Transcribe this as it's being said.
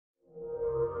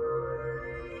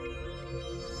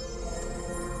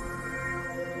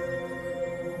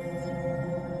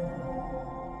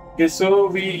Okay, so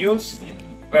we use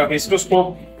a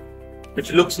hysteroscope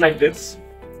which looks like this.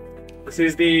 This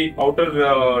is the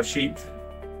outer sheath,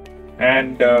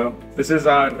 and this is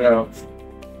our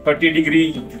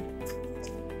 30-degree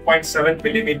 0.7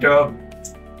 millimeter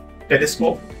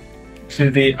telescope. This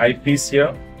is the eyepiece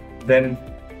here. Then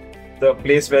the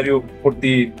place where you put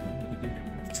the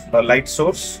light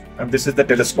source, and this is the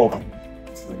telescope.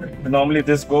 Normally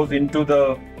this goes into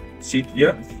the sheath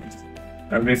here,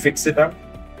 and we fix it up.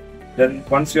 Then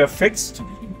once you are fixed,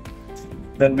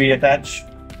 then we attach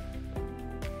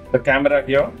the camera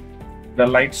here, the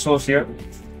light source here,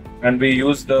 and we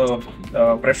use the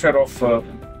pressure of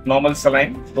normal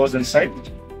saline goes inside,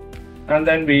 and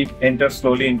then we enter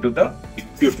slowly into the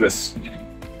uterus.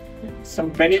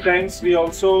 Many times we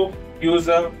also use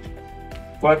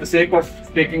for the sake of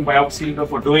taking biopsy or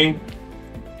for doing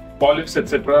polyps,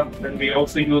 etc. Then we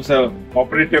also use a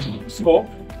operative scope,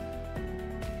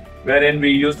 wherein we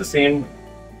use the same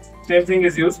thing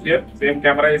is used here, same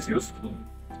camera is used,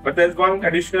 but there's one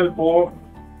additional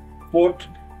port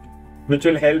which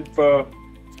will help us,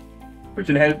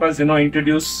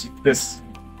 introduce this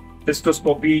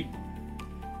hysteroscopy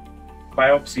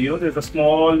biopsy. There's a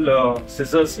small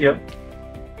scissors here.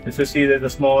 As you see, there's a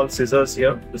small scissors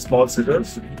here. The small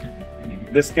scissors.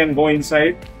 This can go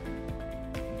inside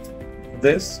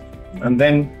this, and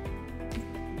then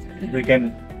we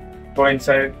can go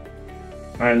inside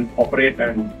and operate,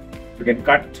 and we can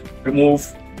cut,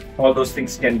 remove. All those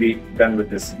things can be done with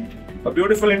this. A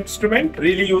beautiful instrument,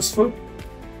 really useful,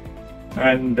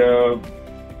 and a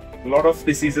lot of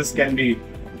diseases can be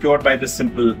cured by this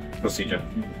simple procedure.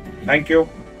 Thank you.